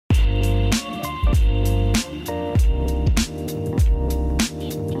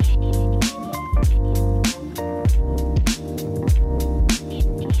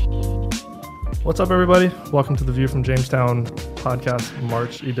What's up, everybody? Welcome to the View from Jamestown podcast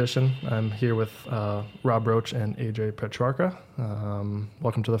March edition. I'm here with Rob Roach and AJ Petrarca.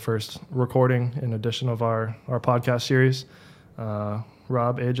 Welcome to the first recording in edition of our podcast series.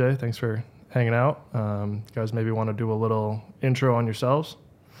 Rob, AJ, thanks for hanging out. You guys maybe want to do a little intro on yourselves?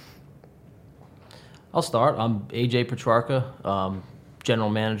 I'll start. I'm AJ Petrarca, General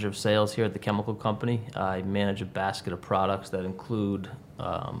Manager of Sales here at the chemical company. I manage a basket of products that include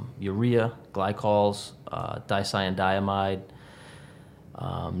urea, glycols, dicyandiamide,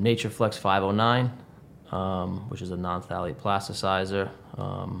 NatureFlex 509, which is a non-phthalate plasticizer,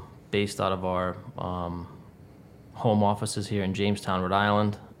 based out of our home offices here in Jamestown, Rhode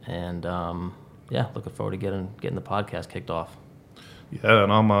Island. And looking forward to getting the podcast kicked off. Yeah,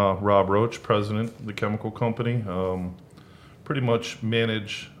 and I'm Rob Roach, president of the chemical company. Pretty much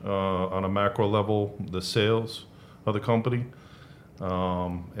manage on a macro level the sales of the company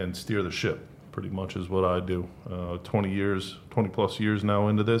and steer the ship. Pretty much is what I do. 20 plus years now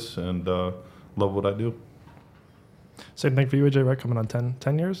into this, and love what I do. Same thing for you, AJ, right? Coming on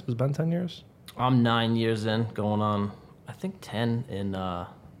 10 years? Has it been 10 years? I'm 9 years in, going on, I think 10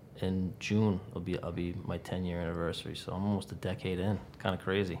 in June. I'll be my 10-year anniversary, so I'm almost a decade in. Kind of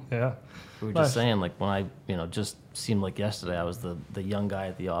crazy. Yeah. We were just saying, like, when I, just seemed like yesterday I was the young guy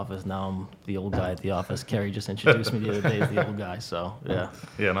at the office. Now I'm the old guy at the office. Kerry just introduced me the other day as the old guy, so, yeah.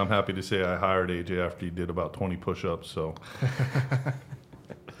 Yeah, and I'm happy to say I hired AJ after he did about 20 push-ups, so.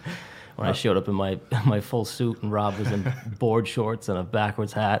 When I showed up in my full suit and Rob was in board shorts and a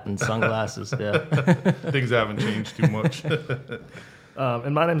backwards hat and sunglasses, yeah. Things haven't changed too much.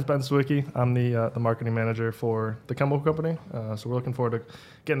 And my name is Ben Sawicki. I'm the marketing manager for the chemical company. So we're looking forward to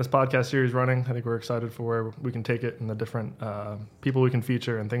getting this podcast series running. I think we're excited for where we can take it and the different people we can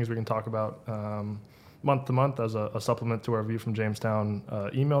feature and things we can talk about month to month as a supplement to our View from Jamestown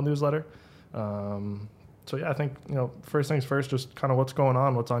email newsletter. I think, first things first, just kind of what's going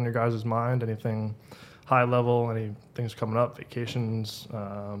on, what's on your guys' mind, anything high level, any things coming up, vacations,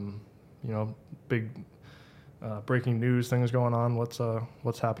 big breaking news, things going on.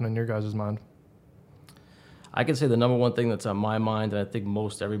 What's happening in your guys' mind? I can say the number one thing that's on my mind, and I think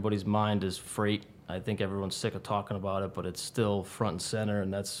most everybody's mind, is freight. I think everyone's sick of talking about it, but it's still front and center.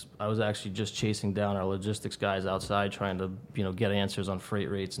 And I was actually just chasing down our logistics guys outside, trying to get answers on freight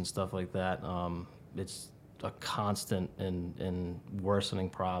rates and stuff like that. It's a constant and worsening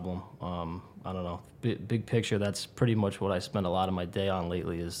problem. I don't know. Big picture, that's pretty much what I spend a lot of my day on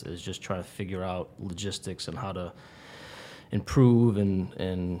lately is just trying to figure out logistics and how to improve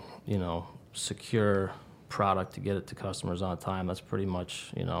and secure product to get it to customers on time. That's pretty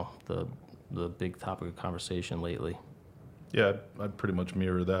much, the big topic of conversation lately. Yeah, I'd pretty much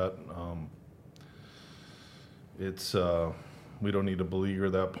mirror that. We don't need to beleaguer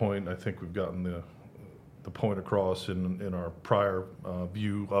that point. I think we've gotten the point across in our prior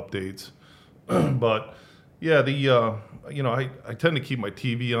view updates. But yeah, I tend to keep my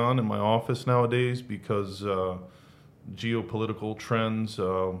TV on in my office nowadays because geopolitical trends,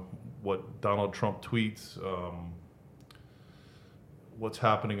 what Donald Trump tweets, what's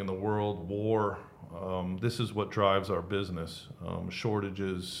happening in the world, war, this is what drives our business.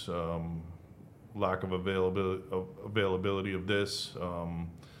 Shortages, lack of availability of this,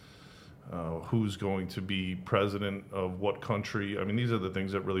 who's going to be president of what country. I mean, these are the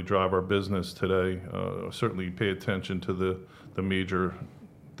things that really drive our business today. Certainly pay attention to the major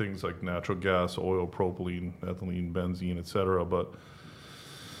things like natural gas, oil, propylene, ethylene, benzene, et cetera. But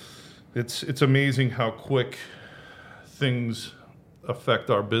it's amazing how quick things affect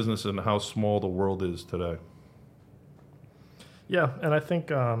our business and how small the world is today. Yeah, and I think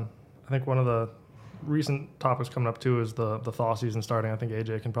one of the recent topics coming up too is the thaw season starting. I think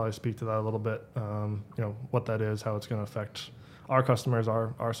AJ can probably speak to that a little bit. What that is, how it's going to affect our customers,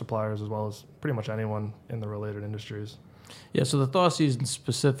 our suppliers, as well as pretty much anyone in the related industries. Yeah, so the thaw season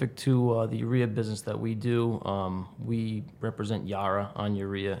specific to the urea business that we do, we represent Yara on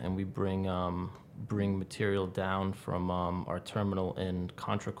urea, and we bring material down from our terminal in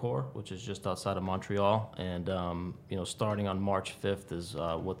Contrecoeur, which is just outside of Montreal. And starting on March 5th is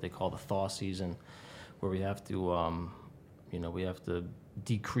what they call the thaw season, where we have to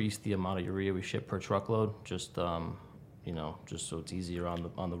decrease the amount of urea we ship per truckload, just so it's easier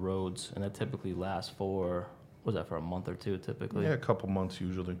on the roads. And that typically lasts for a month or two typically? Yeah, a couple months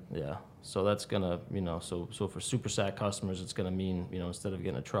usually. Yeah, so that's gonna, so for super sack customers, it's gonna mean, instead of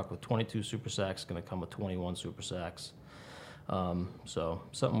getting a truck with 22 super sacks, it's gonna come with 21 super sacks. So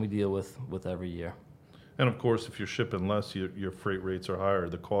something we deal with every year. And of course, if you're shipping less, your freight rates are higher.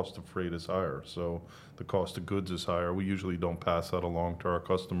 The cost of freight is higher, so the cost of goods is higher. We usually don't pass that along to our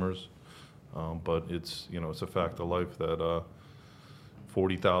customers. But it's it's a fact of life that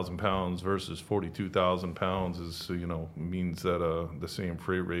 40,000 pounds versus 42,000 pounds is means that the same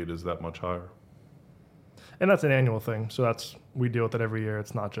freight rate is that much higher. And that's an annual thing. So we deal with it every year.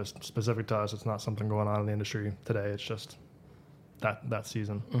 It's not just specific to us. It's not something going on in the industry today. It's just that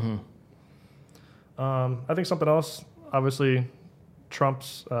season. I think something else, obviously,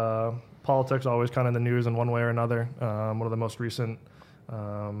 Trump's politics always kind of in the news in one way or another. One of the most recent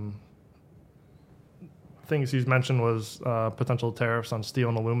things he's mentioned was potential tariffs on steel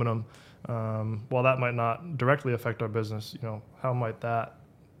and aluminum. While that might not directly affect our business, how might that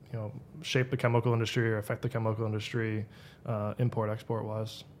shape the chemical industry or affect the chemical industry, import-export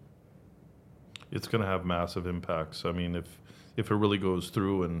wise? It's going to have massive impacts. I mean, if it really goes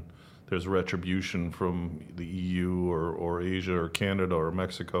through and there's retribution from the EU or Asia or Canada or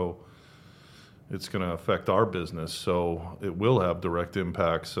Mexico, it's going to affect our business. So it will have direct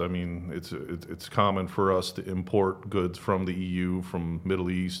impacts. I mean, it's common for us to import goods from the EU, from Middle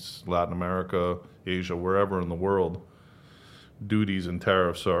East, Latin America, Asia, wherever in the world. Duties and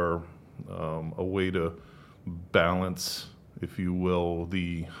tariffs are a way to balance, if you will,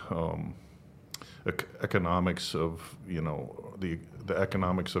 the economics of the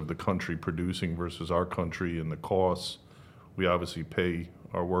economics of the country producing versus our country and the costs. We obviously pay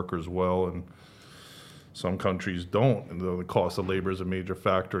our workers well, and some countries don't. And the cost of labor is a major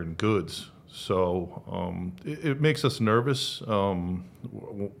factor in goods. So it makes us nervous.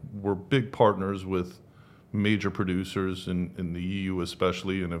 We're big partners with major producers in the EU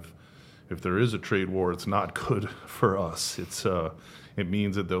especially, and if there is a trade war, it's not good for us. It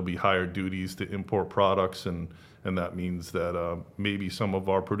means that there'll be higher duties to import products, and that means that maybe some of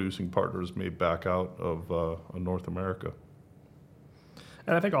our producing partners may back out of North America.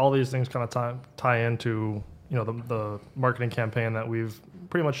 And I think all these things kind of tie into the marketing campaign that we've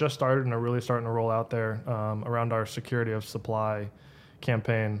pretty much just started and are really starting to roll out there around our security of supply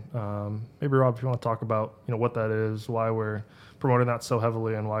campaign. Maybe Rob, if you want to talk about what that is, why we're promoting that so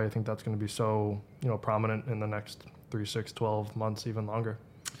heavily, and why you think that's going to be so prominent in the next 3, 6, 12 months, even longer.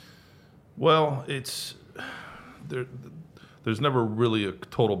 Well, there's never really a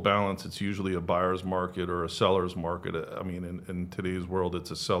total balance. It's usually a buyer's market or a seller's market. I mean, in today's world,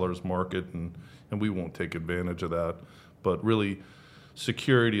 it's a seller's market, and we won't take advantage of that. But really,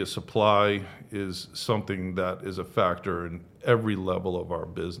 security of supply is something that is a factor in every level of our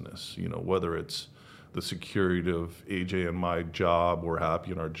business. Whether it's the security of AJ and my job, we're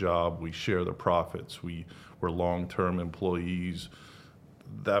happy in our job, we share the profits, we're long-term employees.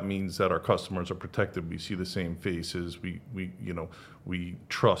 That means that our customers are protected. We see the same faces. We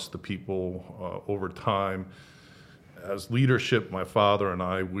trust the people over time. As leadership, my father and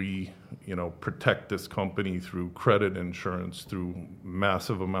I, we protect this company through credit insurance, through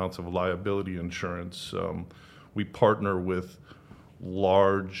massive amounts of liability insurance. We partner with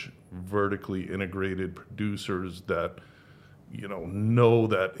large, vertically integrated producers that know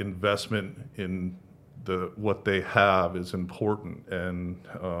that investment in what they have is important, and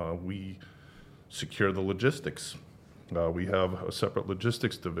we secure the logistics. We have a separate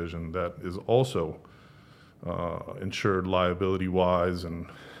logistics division that is also insured liability-wise, and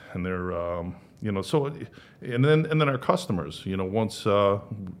they're so and then our customers. Once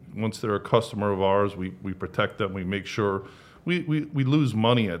they're a customer of ours, we protect them. We make sure we lose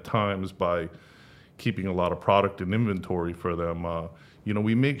money at times by keeping a lot of product in inventory for them.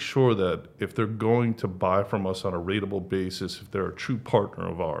 We make sure that if they're going to buy from us on a rateable basis, if they're a true partner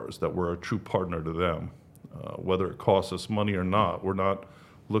of ours, that we're a true partner to them, whether it costs us money or not. We're not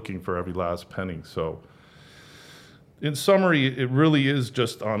looking for every last penny. So in summary, it really is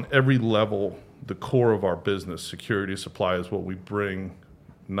just on every level, the core of our business. Security of supply is what we bring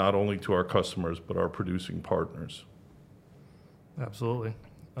not only to our customers, but our producing partners. Absolutely.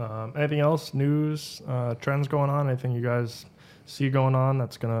 Anything else? News, trends going on? Anything you guys see going on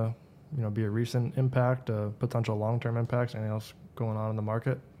that's going to be a recent impact, a potential long-term impacts? Anything else going on in the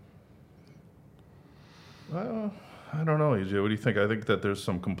market? I don't know, AJ. What do you think? I think that there's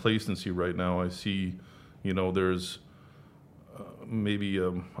some complacency right now. I see, there's maybe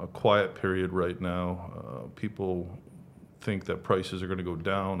a quiet period right now. People think that prices are going to go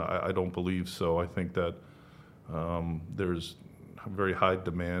down. I don't believe so. I think that there's very high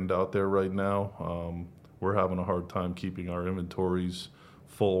demand out there right now. We're having a hard time keeping our inventories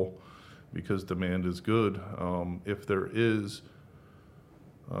full because demand is good. If there is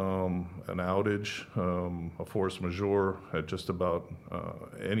an outage, a force majeure at just about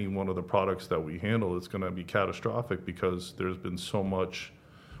any one of the products that we handle, it's going to be catastrophic because there's been so much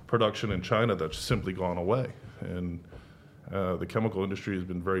production in China that's simply gone away. And The chemical industry has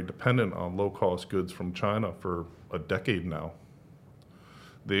been very dependent on low-cost goods from China for a decade now.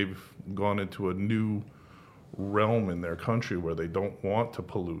 They've gone into a new realm in their country where they don't want to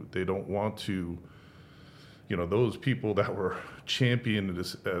pollute. They don't want to, those people that were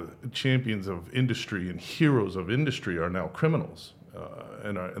champions of industry and heroes of industry are now criminals,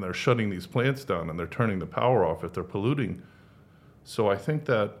 and they're shutting these plants down and they're turning the power off if they're polluting. So I think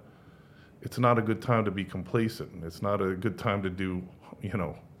that it's not a good time to be complacent. It's not a good time to do,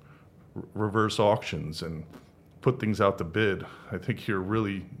 reverse auctions and put things out to bid. I think you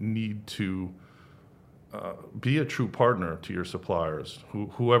really need to be a true partner to your suppliers,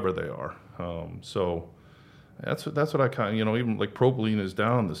 whoever they are. So that's what I kind of, even like propylene is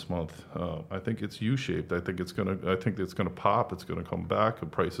down this month. I think it's U-shaped. I think it's gonna pop. It's gonna come back. The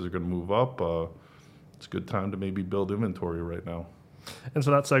prices are gonna move up. It's a good time to maybe build inventory right now. And so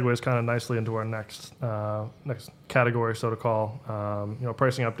that segues kind of nicely into our next category, so to call.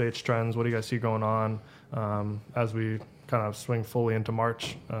 Pricing updates, trends. What do you guys see going on as we kind of swing fully into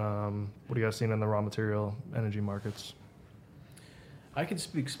March? What are you guys seeing in the raw material energy markets? I can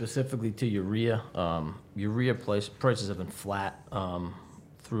speak specifically to urea. Urea prices have been flat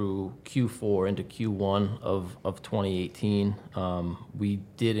through Q4 into Q1 of 2018. We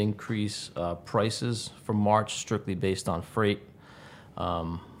did increase prices for March strictly based on freight.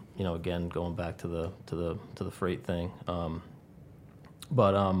 Again, going back to the freight thing.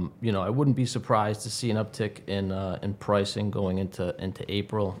 But I wouldn't be surprised to see an uptick in pricing going into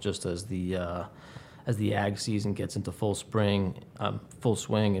April, just as the ag season gets into full swing,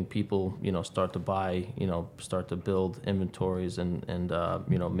 and people start to buy, start to build inventories and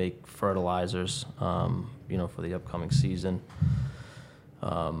make fertilizers, for the upcoming season.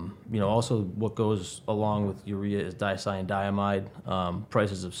 Also what goes along with urea is dicyandiamide.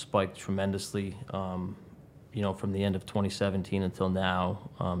 Prices have spiked tremendously, from the end of 2017 until now,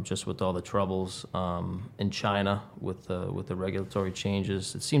 just with all the troubles in China with the regulatory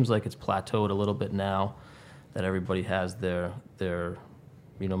changes. It seems like it's plateaued a little bit now that everybody has their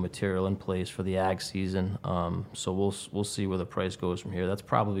material in place for the ag season. So we'll see where the price goes from here. That's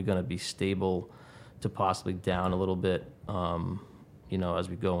probably going to be stable to possibly down a little bit. As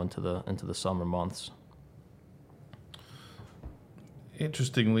we go into the summer months.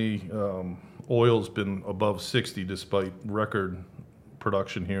 Interestingly, oil's been above 60 despite record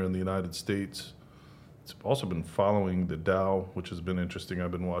production here in the United States. It's also been following the Dow, which has been interesting.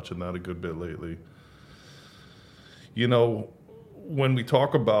 I've been watching that a good bit lately. When we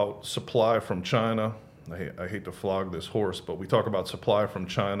talk about supply from China, I hate to flog this horse, but we talk about supply from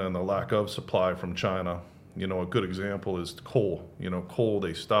China and the lack of supply from China. A good example is coal. Coal,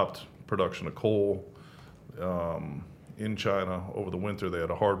 they stopped production of coal in China over the winter. They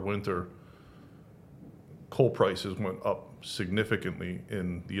had a hard winter. Coal prices went up significantly,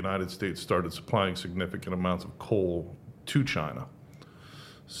 and the United States started supplying significant amounts of coal to China.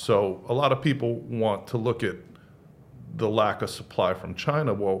 So a lot of people want to look at the lack of supply from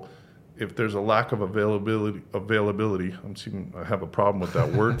China. Well, if there's a lack of availability, I have a problem with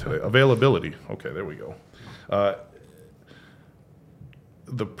that word today. Availability. Okay, there we go.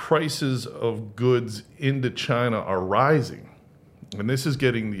 The prices of goods into China are rising, and this is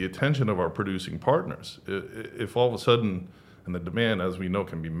getting the attention of our producing partners. If all of a sudden, and the demand, as we know,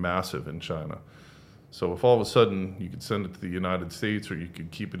 can be massive in China. So if all of a sudden you could send it to the United States, or you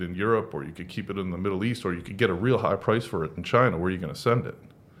could keep it in Europe, or you could keep it in the Middle East, or you could get a real high price for it in China, where are you going to send it?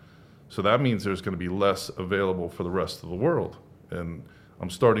 So that means there's going to be less available for the rest of the world. And I'm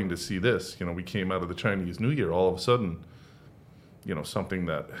starting to see this. We came out of the Chinese New Year, all of a sudden, something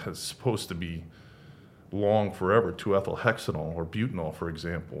that is supposed to be long forever, 2-ethylhexanol or butanol, for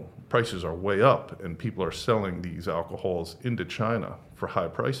example, prices are way up, and people are selling these alcohols into China for high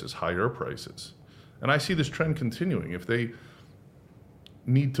prices, higher prices. And I see this trend continuing. If they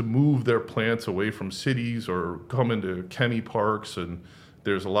need to move their plants away from cities or come into chemi parks and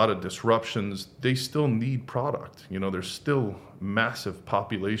there's a lot of disruptions, they still need product. There's still massive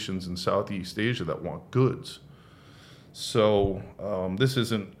populations in Southeast Asia that want goods. So this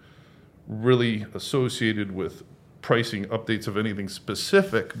isn't really associated with pricing updates of anything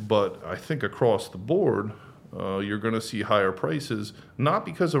specific, but I think across the board, you're going to see higher prices, not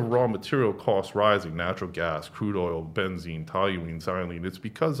because of raw material costs rising, natural gas, crude oil, benzene, toluene, xylene. It's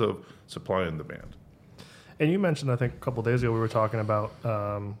because of supply and demand. And you mentioned, I think a couple of days ago, we were talking about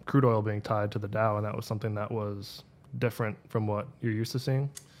crude oil being tied to the Dow, and that was something that was different from what you're used to seeing.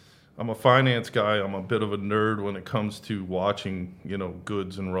 I'm a finance guy. I'm a bit of a nerd when it comes to watching,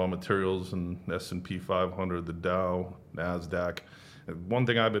 goods and raw materials and S&P 500, the Dow, NASDAQ. And one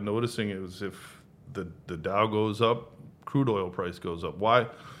thing I've been noticing is if the Dow goes up, crude oil price goes up. Why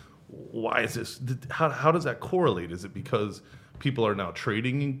is this? How does that correlate? Is it because people are now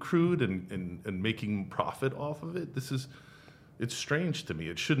trading in crude and making profit off of it? It's strange to me.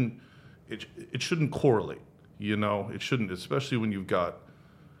 It shouldn't correlate. It shouldn't, especially when you've got,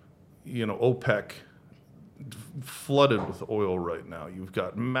 OPEC flooded with oil right now. You've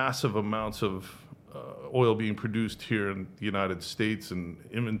got massive amounts of oil being produced here in the United States and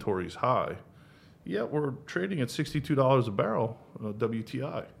inventories high. Yet we're trading at $62 a barrel,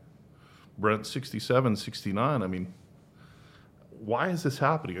 WTI. Brent 67, 69. I mean, why is this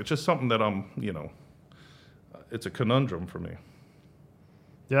happening? It's just something that it's a conundrum for me.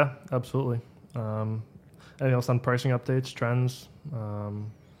 Yeah, absolutely. Anything else on pricing updates, trends? Well,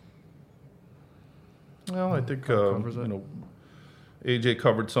 I think, covers it. AJ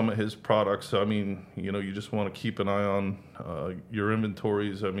covered some of his products. I mean, you just want to keep an eye on your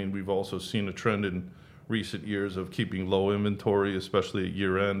inventories. I mean, we've also seen a trend in recent years of keeping low inventory, especially at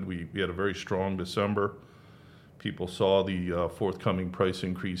year end. We had a very strong December. People saw the forthcoming price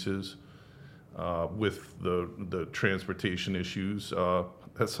increases with the transportation issues.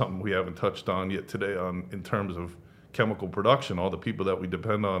 That's something we haven't touched on yet today in terms of chemical production. All the people that we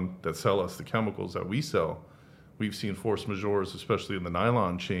depend on that sell us the chemicals that we sell. We've seen force majeures, especially in the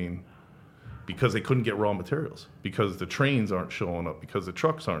nylon chain, because they couldn't get raw materials, because the trains aren't showing up, because the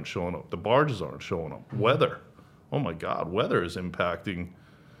trucks aren't showing up, the barges aren't showing up. Weather. Oh my God, weather is impacting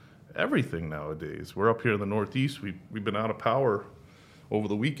everything nowadays. We're up here in the Northeast. We've been out of power over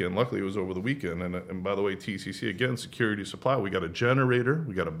the weekend. Luckily, it was over the weekend. And by the way, TCC, again, security supply. We got a generator.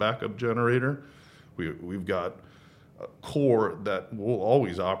 We got a backup generator. We've got core that will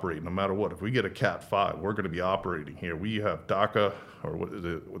always operate no matter what. If we get a Cat 5, we're going to be operating here. We have DACA, or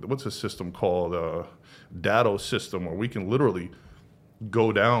what's the system called? Datto system, where we can literally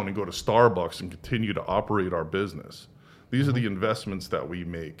go down and go to Starbucks and continue to operate our business. These are the investments that we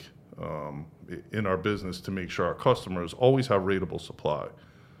make in our business to make sure our customers always have rateable supply.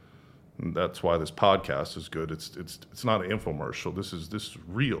 And that's why this podcast is good. It's not an infomercial. This is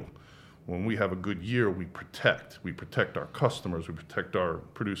real. When we have a good year, we protect our customers, we protect our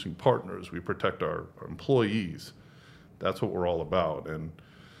producing partners, we protect our employees. That's what we're all about. And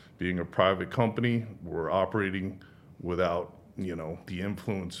being a private company, we're operating without, the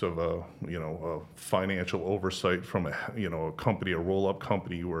influence of a financial oversight from a company, a roll-up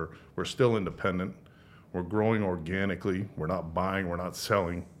company. We're still independent. We're growing organically. We're not buying, we're not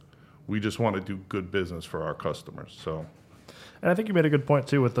selling. We just want to do good business for our customers. So. And I think you made a good point,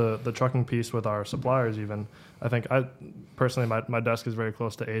 too, with the trucking piece with our suppliers even. I think personally, my desk is very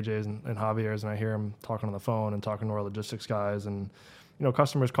close to AJ's and Javier's, and I hear him talking on the phone and talking to our logistics guys. And,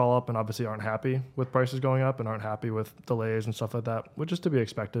 customers call up and obviously aren't happy with prices going up and aren't happy with delays and stuff like that, which is to be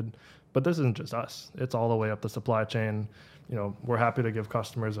expected. But this isn't just us. It's all the way up the supply chain. We're happy to give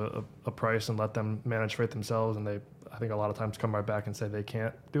customers a price and let them manage freight themselves, and I think a lot of times come right back and say they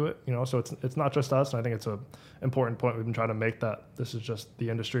can't do it. So it's not just us, and I think it's an important point. We've been trying to make that this is just the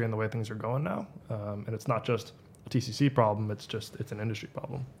industry and the way things are going now, and it's not just a TCC problem. It's an industry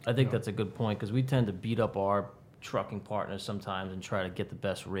problem. I think that's a good point, because we tend to beat up our trucking partners sometimes and try to get the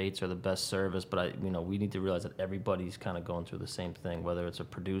best rates or the best service, but we need to realize that everybody's kind of going through the same thing, whether it's a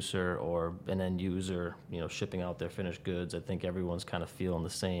producer or an end user, shipping out their finished goods. I think everyone's kind of feeling the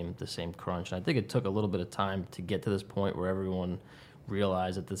same crunch. And I think it took a little bit of time to get to this point where everyone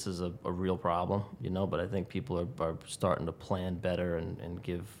realized that this is a real problem, but I think people are starting to plan better and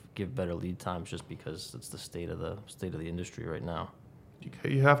give better lead times, just because it's the state of the industry right now.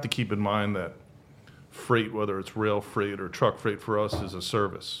 You have to keep in mind that freight, whether it's rail freight or truck freight, for us is a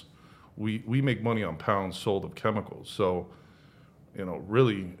service. We make money on pounds sold of chemicals. So,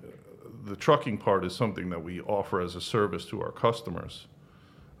 really, the trucking part is something that we offer as a service to our customers.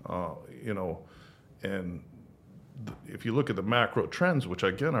 And if you look at the macro trends, which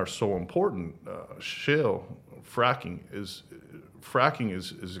again are so important, shale fracking is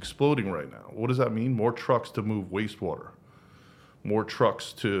exploding right now. What does that mean? More trucks to move wastewater, more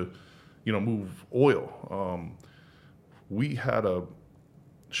trucks to move oil. We had a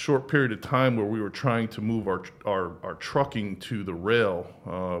short period of time where we were trying to move our trucking to the rail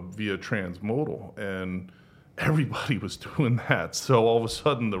via transmodal, and everybody was doing that. So all of a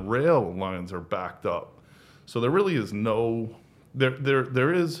sudden the rail lines are backed up. So there really is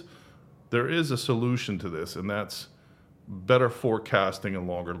there is a solution to this, and that's better forecasting and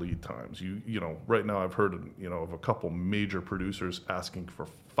longer lead times. Right now I've heard of a couple major producers asking for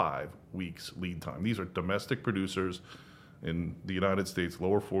 5 weeks lead time. These are domestic producers in the United States,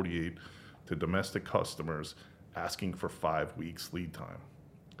 lower 48, to domestic customers asking for 5 weeks lead time.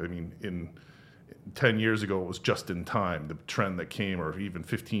 I mean, 10 years ago, it was just in time, the trend that came, or even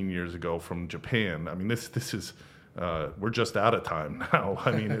 15 years ago from Japan. I mean, this is, we're just out of time now.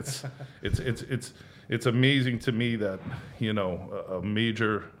 I mean, it's amazing to me that, a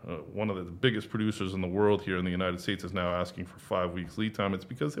major, one of the biggest producers in the world here in the United States is now asking for 5 weeks lead time. It's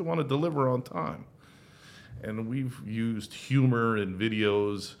because they want to deliver on time. And we've used humor in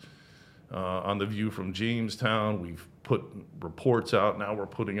videos on The View from Jamestown. We've put reports out. Now we're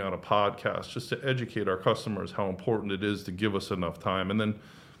putting out a podcast just to educate our customers how important it is to give us enough time. And then,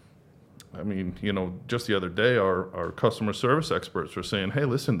 I mean, just the other day, our customer service experts were saying, hey,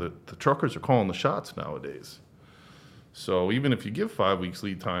 listen, the truckers are calling the shots nowadays. So even if you give 5 weeks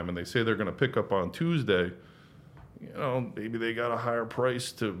lead time and they say they're going to pick up on Tuesday, maybe they got a higher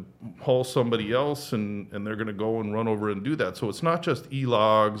price to haul somebody else, and they're going to go and run over and do that. So it's not just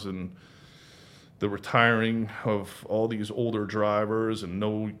e-logs and the retiring of all these older drivers and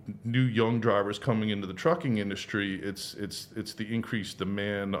no new young drivers coming into the trucking industry. It's the increased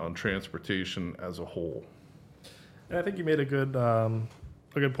demand on transportation as a whole. And I think you made a good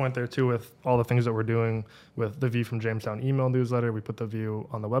point there too, with all the things that we're doing with the View from Jamestown email newsletter. We put the View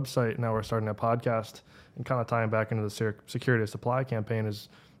on the website. Now we're starting a podcast, and kind of tying back into the security of supply campaign is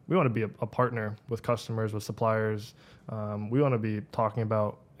we want to be a partner with customers, with suppliers. We want to be talking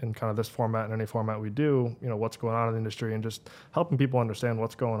about, in kind of this format and any format we do, what's going on in the industry and just helping people understand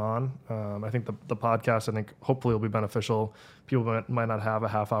what's going on. I think the podcast, hopefully will be beneficial. People might not have a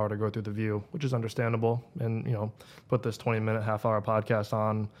half hour to go through the View, which is understandable. And, put this 20-minute, half-hour podcast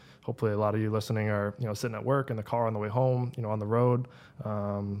on. Hopefully a lot of you listening are, sitting at work, in the car, on the way home, on the road.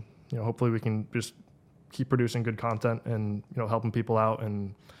 Hopefully we can just keep producing good content and, helping people out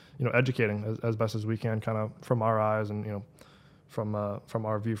and, educating as best as we can, kind of from our eyes and, from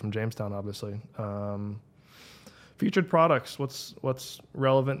our View from Jamestown, obviously. Featured products, what's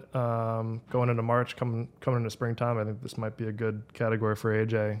relevant going into March, coming into springtime. I think this might be a good category for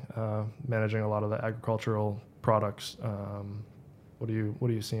AJ, managing a lot of the agricultural products. What are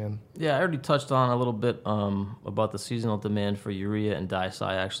you seeing? Yeah, I already touched on a little bit about the seasonal demand for urea and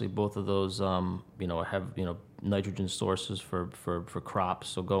dicy. Actually, both of those have nitrogen sources for crops.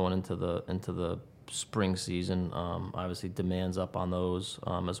 So going into the spring season, obviously demand's up on those,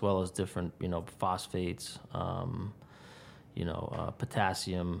 as well as different phosphates,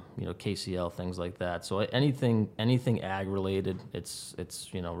 potassium, KCl, things like that. So anything ag related, it's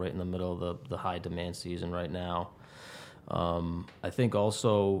right in the middle of the high demand season right now. I think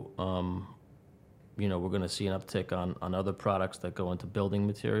also, we're going to see an uptick on other products that go into building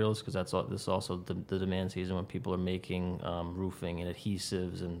materials, because this is also the demand season when people are making roofing and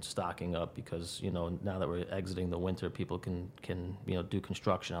adhesives and stocking up, because now that we're exiting the winter, people can do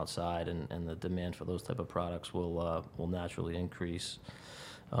construction outside, and the demand for those type of products will naturally increase,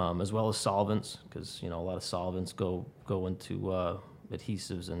 as well as solvents, because a lot of solvents go into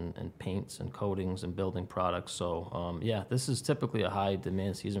adhesives and paints and coatings and building products. So this is typically a high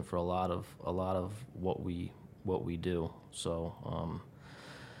demand season for a lot of what we do. So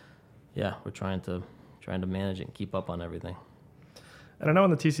we're trying to manage it and keep up on everything. And I know on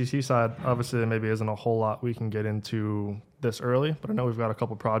the TCC side, obviously there maybe isn't a whole lot we can get into this early, but I know we've got a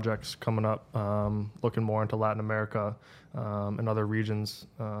couple projects coming up, looking more into Latin America and other regions.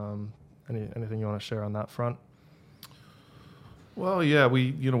 Anything you want to share on that front? Well, yeah,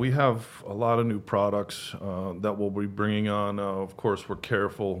 we have a lot of new products that we'll be bringing on. Of course, we're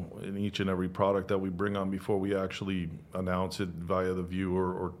careful in each and every product that we bring on before we actually announce it via the View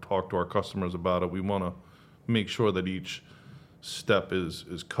or talk to our customers about it. We want to make sure that each step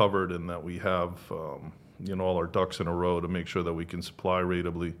is covered and that we have all our ducks in a row to make sure that we can supply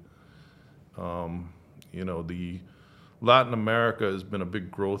ratably. The Latin America has been a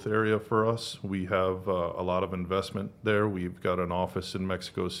big growth area for us. We have a lot of investment there. We've got an office in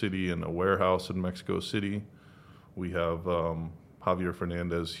Mexico City and a warehouse in Mexico City. We have Javier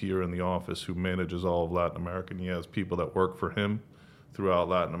Fernandez here in the office who manages all of Latin America, and he has people that work for him throughout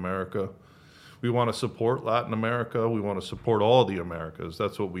Latin America. We want to support Latin America. We want to support all the Americas.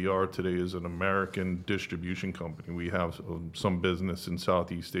 That's what we are today, is an American distribution company. We have some business in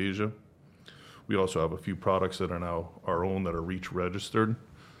Southeast Asia. We also have a few products that are now our own that are REACH registered.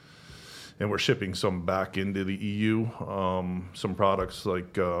 And we're shipping some back into the EU. Some products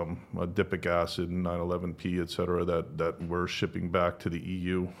like adipic acid, 911P, et cetera, that we're shipping back to the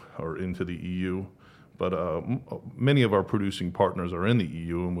EU or into the EU. But many of our producing partners are in the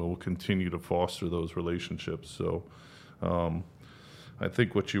EU, and we'll continue to foster those relationships. So I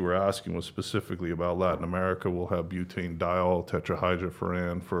think what you were asking was specifically about Latin America. We'll have butane diol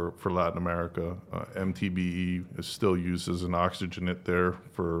tetrahydrofuran for Latin America. MTBE is still used as an oxygenate there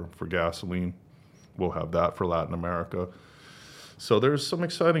for gasoline. we'll have that for Latin America. So there's some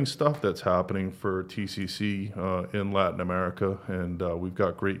exciting stuff that's happening for TCC in Latin America, and we've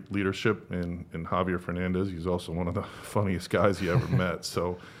got great leadership in Javier Fernandez. He's also one of the funniest guys you ever met.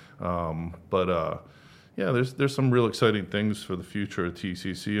 So, yeah, there's some real exciting things for the future of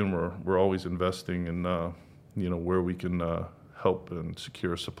TCC, and we're always investing in where we can help and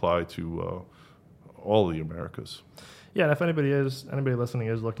secure supply to all the Americas. Yeah, and if anybody listening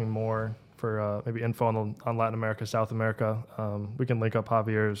is looking more for maybe info on Latin America, South America, we can link up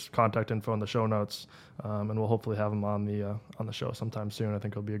Javier's contact info in the show notes, and we'll hopefully have him on the show sometime soon. I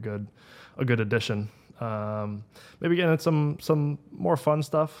think it'll be a good addition. Maybe getting into some more fun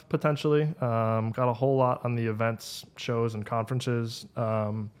stuff potentially. Got a whole lot on the events, shows, and conferences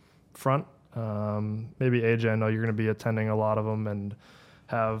front. Maybe AJ, I know you're going to be attending a lot of them and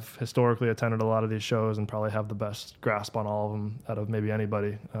have historically attended a lot of these shows and probably have the best grasp on all of them out of maybe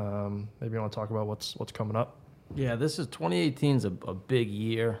anybody. Maybe you want to talk about what's coming up? Yeah, 2018 is a big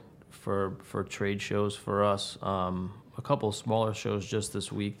year for trade shows for us. A couple of smaller shows just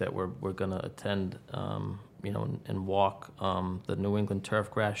this week that we're going to attend, and walk. The New England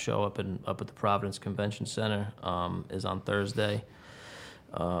Turfgrass show up at the Providence Convention Center is on Thursday.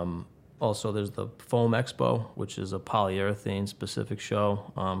 Also, there's the Foam Expo, which is a polyurethane specific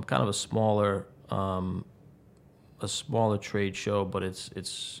show. Kind of a smaller trade show, but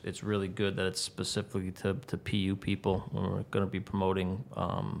it's really good that it's specifically to PU people. We're going to be promoting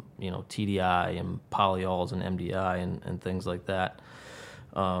TDI and polyols and MDI and things like that.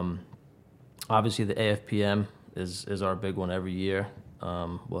 Obviously, the AFPM is our big one every year.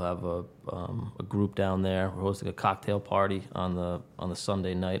 We'll have a group down there. We're hosting a cocktail party on the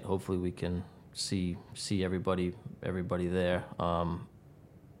Sunday night. Hopefully, we can see everybody there.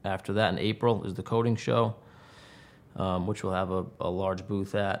 After that, in April is the coating show, which we'll have a large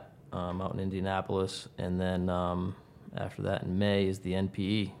booth at out in Indianapolis, and then after that in May is the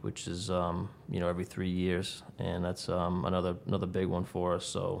NPE, which is every 3 years, and that's another big one for us.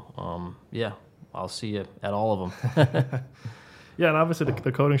 So yeah, I'll see you at all of them. Yeah, and obviously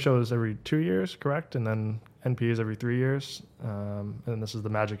the coding show is every 2 years, correct? And then NP is every 3 years. And this is the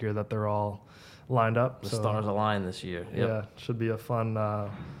magic year that they're all lined up. The stars align this year. Yep. Yeah, should be a fun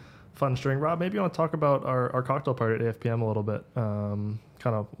string. Rob, maybe you want to talk about our cocktail party at AFPM a little bit.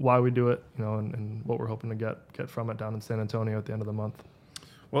 Kind of why we do it, and what we're hoping to get from it down in San Antonio at the end of the month.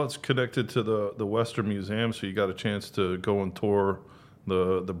 Well, it's connected to the Western Museum, so you got a chance to go and tour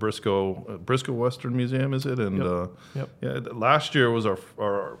the Briscoe Western Museum, is it? And Yep. Yeah, last year was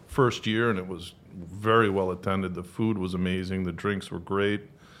our first year, and it was very well attended. The food was amazing. The drinks were great.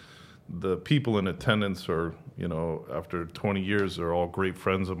 The people in attendance are, after 20 years, they're all great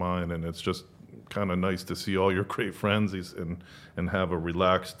friends of mine, and it's just kind of nice to see all your great friends and have a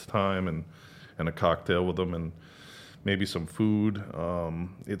relaxed time and a cocktail with them and maybe some food.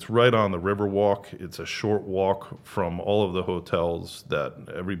 It's right on the Riverwalk. It's a short walk from all of the hotels that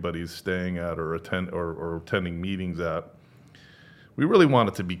everybody's staying at or attending meetings at. We really want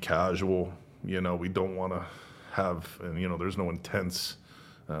it to be casual. We don't want to have, there's no intense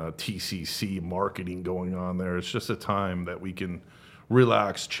TCC marketing going on there. It's just a time that we can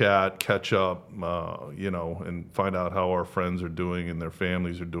relax, chat, catch up, and find out how our friends are doing and their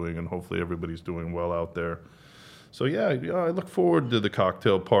families are doing, and hopefully everybody's doing well out there. So yeah, I look forward to the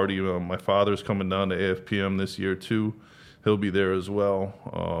cocktail party. My father's coming down to AFPM this year too. He'll be there as well.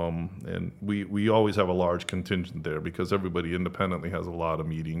 And we always have a large contingent there because everybody independently has a lot of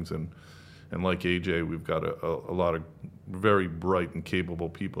meetings. And like AJ, we've got a lot of very bright and capable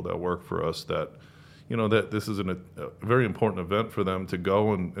people that work for us that, that this is a very important event for them to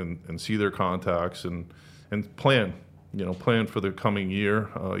go and see their contacts and plan. Plan for the coming year,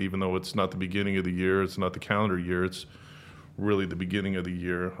 even though it's not the beginning of the year, it's not the calendar year, it's really the beginning of the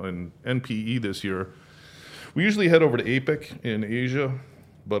year. And NPE this year, we usually head over to APIC in Asia,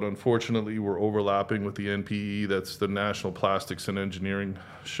 but unfortunately we're overlapping with the NPE. That's the National Plastics and Engineering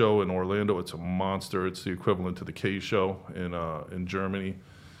Show in Orlando. It's a monster. It's the equivalent to the K Show in Germany.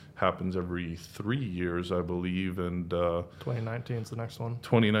 Happens every 3 years, I believe, and 2019 is the next one.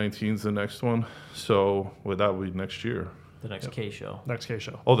 2019 is the next one. So that will be next year. The next K Show. Next K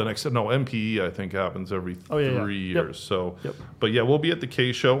Show. Oh, MPE I think happens every 3 years. Yep. So, Yep. But yeah, we'll be at the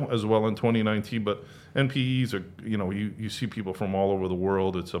K Show as well in 2019. But NPEs are, you see people from all over the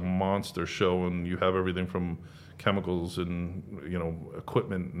world. It's a monster show, and you have everything from chemicals and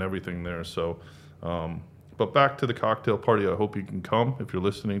equipment and everything there. So. But back to the cocktail party. I hope you can come if you're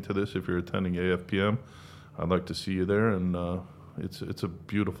listening to this. If you're attending AFPM, I'd like to see you there, and it's a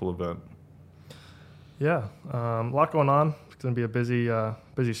beautiful event. Yeah, a lot going on. going to be a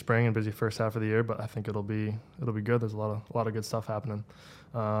busy spring and busy first half of the year, but I think it'll be good. There's a lot of good stuff happening.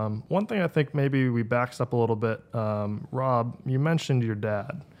 One thing I think maybe we backed up a little bit. Rob, you mentioned your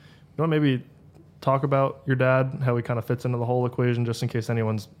dad. You want to maybe talk about your dad, how he kind of fits into the whole equation, just in case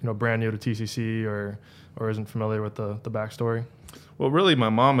anyone's brand new to TCC or isn't familiar with the backstory? Well, really, my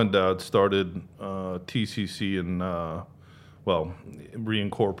mom and dad started TCC in,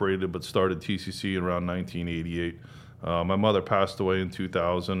 reincorporated, but started TCC around 1988. My mother passed away in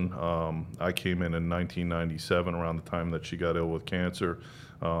 2000. I came in 1997, around the time that she got ill with cancer.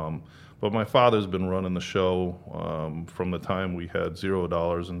 But my father's been running the show from the time we had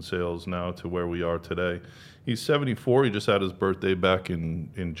 $0 in sales now to where we are today. He's 74. He just had his birthday back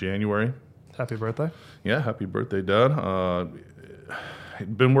in January. Happy birthday. Yeah, happy birthday, Dad.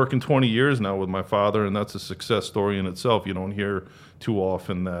 Been working 20 years now with my father, and that's a success story in itself. You don't hear too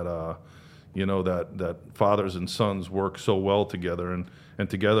often that, that fathers and sons work so well together, and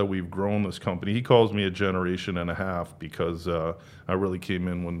together we've grown this company. He calls me a generation and a half because I really came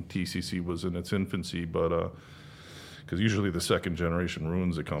in when TCC was in its infancy, but because usually the second generation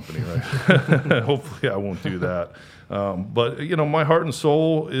ruins a company, right? Hopefully I won't do that. But, my heart and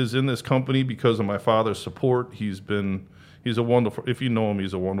soul is in this company because of my father's support. He's a wonderful, if you know him,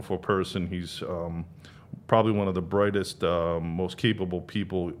 he's a wonderful person. He's probably one of the brightest, most capable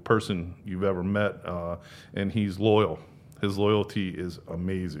person you've ever met, and he's loyal. His loyalty is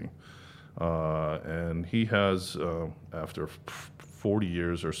amazing. And he has, after 40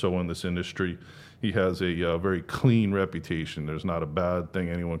 years or so in this industry, he has a very clean reputation. There's not a bad thing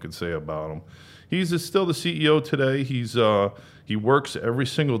anyone could say about him. He's still the CEO today. He works every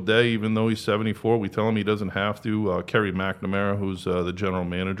single day, even though he's 74. We tell him he doesn't have to. Kerry McNamara, who's the general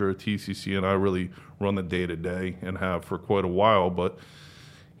manager at TCC, and I really run the day-to-day and have for quite a while. But,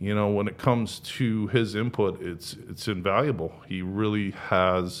 when it comes to his input, it's invaluable. He really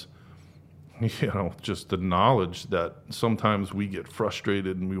has, just the knowledge that sometimes we get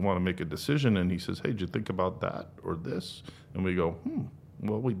frustrated and we want to make a decision, and he says, hey, did you think about that or this? And we go,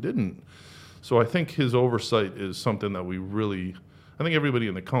 well, we didn't. So I think his oversight is something that I think everybody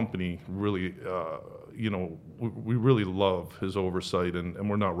in the company really, we really love his oversight, and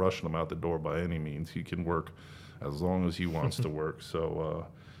we're not rushing him out the door by any means. He can work as long as he wants to work. So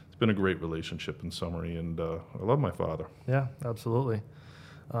it's been a great relationship in summary, and I love my father. Yeah, absolutely.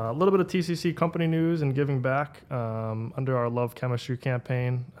 A little bit of TCC company news and giving back under our Love Chemistry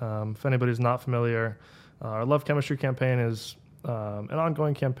campaign. If anybody's not familiar, our Love Chemistry campaign is an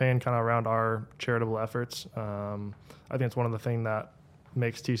ongoing campaign kind of around our charitable efforts. I think it's one of the things that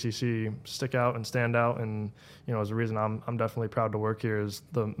makes TCC stick out and stand out, and is the reason I'm definitely proud to work here is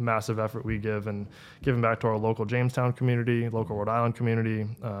the massive effort we give and giving back to our local Jamestown community, local Rhode Island community,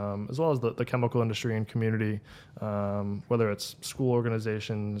 as well as the chemical industry and community, whether it's school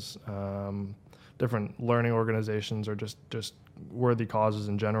organizations, different learning organizations, or just worthy causes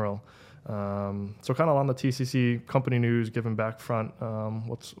in general. So kind of on the TCC company news, giving back front,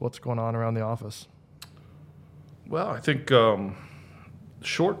 what's going on around the office? Well, I think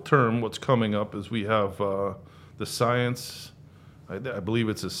short term, what's coming up is we have the science, I believe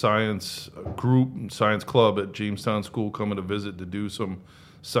it's a science group, science club at Jamestown School coming to visit to do some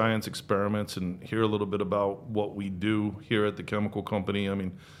science experiments and hear a little bit about what we do here at the chemical company. I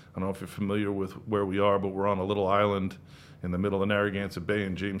mean, I don't know if you're familiar with where we are, but we're on a little island in the middle of Narragansett Bay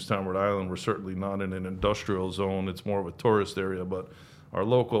in Jamestown, Rhode Island. We're certainly not in an industrial zone. It's more of a tourist area, but our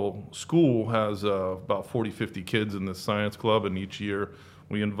local school has about 40, 50 kids in this science club, and each year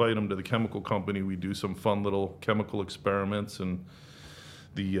we invite them to the chemical company. We do some fun little chemical experiments, and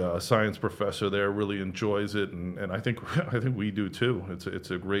the science professor there really enjoys it, and I think we do too.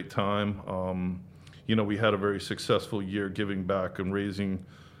 It's a great time. We had a very successful year giving back and raising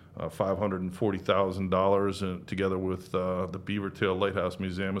 $540,000 together with the Beavertail Lighthouse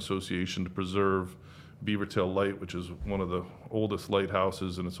Museum Association to preserve Beavertail Light, which is one of the oldest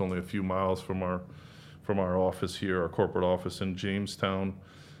lighthouses, and it's only a few miles from our office here, our corporate office in Jamestown.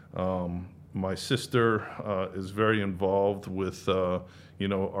 My sister is very involved with our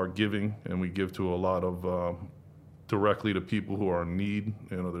giving, and we give to a lot of directly to people who are in need.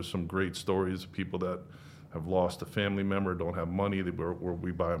 There's some great stories of people that have lost a family member, don't have money.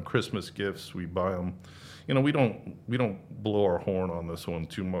 We buy them Christmas gifts. We buy them. We don't blow our horn on this one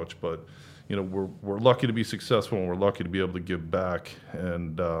too much, but we're lucky to be successful, and we're lucky to be able to give back.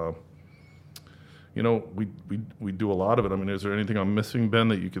 And we do a lot of it. I mean, is there anything I'm missing, Ben,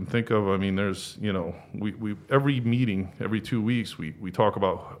 that you can think of? I mean, there's we every meeting, every 2 weeks, we talk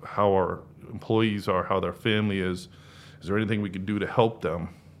about how our employees are, how their family is. Is there anything we can do to help them?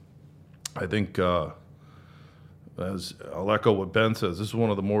 I think as I'll echo what Ben says, this is one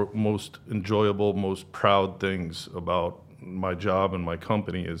of the most enjoyable, most proud things about my job and my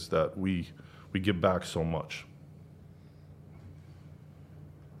company is that we give back so much.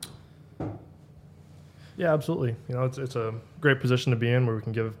 Yeah, absolutely. It's a great position to be in where we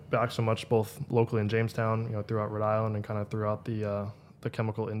can give back so much, both locally in Jamestown, throughout Rhode Island, and kind of throughout the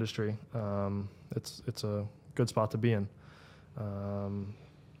chemical industry. It's a good spot to be in.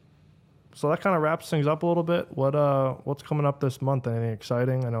 So that kind of wraps things up a little bit. What's coming up this month? Anything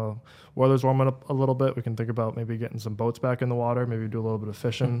exciting? I know weather's warming up a little bit. We can think about maybe getting some boats back in the water, maybe do a little bit of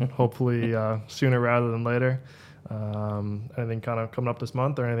fishing, hopefully sooner rather than later. Anything kind of coming up this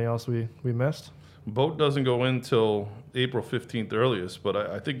month or anything else we missed? Boat doesn't go in till April 15th earliest, but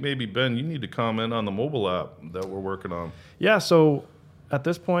I think maybe, Ben, you need to comment on the mobile app that we're working on. Yeah, so at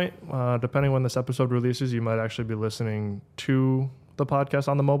this point, depending when this episode releases, you might actually be listening to the podcast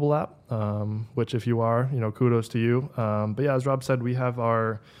on the mobile app, which if you are, kudos to you. But yeah, as Rob said, we have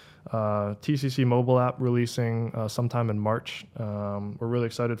our TCC mobile app releasing sometime in March. We're really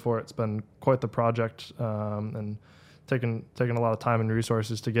excited for it. It's been quite the project and taken a lot of time and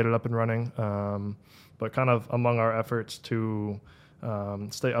resources to get it up and running. But kind of among our efforts to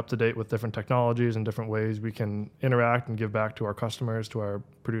stay up to date with different technologies and different ways we can interact and give back to our customers, to our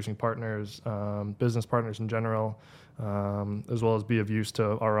producing partners, business partners in general, as well as be of use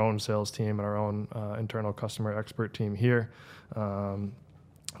to our own sales team and our own internal customer expert team here. It's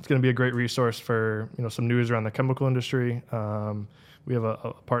going to be a great resource for some news around the chemical industry. We have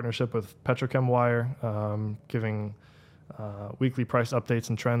a partnership with Petrochem Wire, giving weekly price updates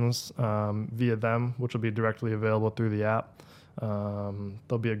and trends via them, which will be directly available through the app.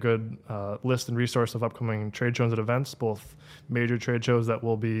 There'll be a good list and resource of upcoming trade shows and events, both major trade shows that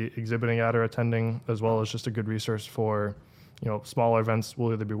we'll be exhibiting at or attending, as well as just a good resource for smaller events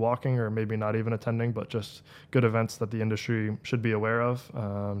we'll either be walking or maybe not even attending, but just good events that the industry should be aware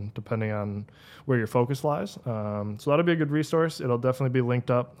of, depending on where your focus lies. So that'll be a good resource. It'll definitely be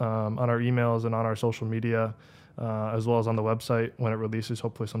linked up on our emails and on our social media, as well as on the website when it releases,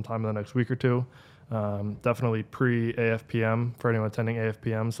 hopefully sometime in the next week or two. Definitely pre-AFPM for anyone attending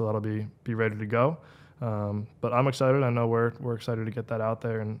AFPM, so that'll be ready to go. But I'm excited. I know we're excited to get that out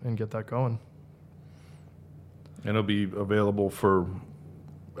there and get that going. And it'll be available for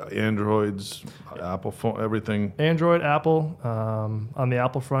Androids, Apple phone, everything. Android, Apple. On the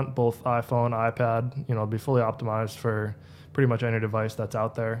Apple front, both iPhone, iPad. It'll be fully optimized for pretty much any device that's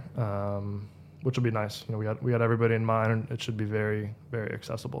out there, which will be nice. We got everybody in mind, and it should be very, very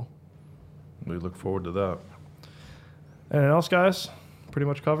accessible. We look forward to that. Anything else, guys? Pretty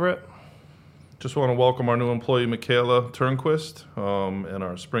much cover it. Just want to welcome our new employee, Michaela Turnquist, and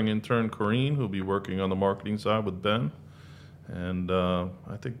our spring intern, Corrine, who'll be working on the marketing side with Ben. And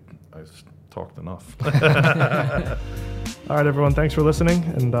I think I've talked enough. All right, everyone. Thanks for listening,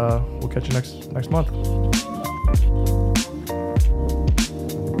 and we'll catch you next month.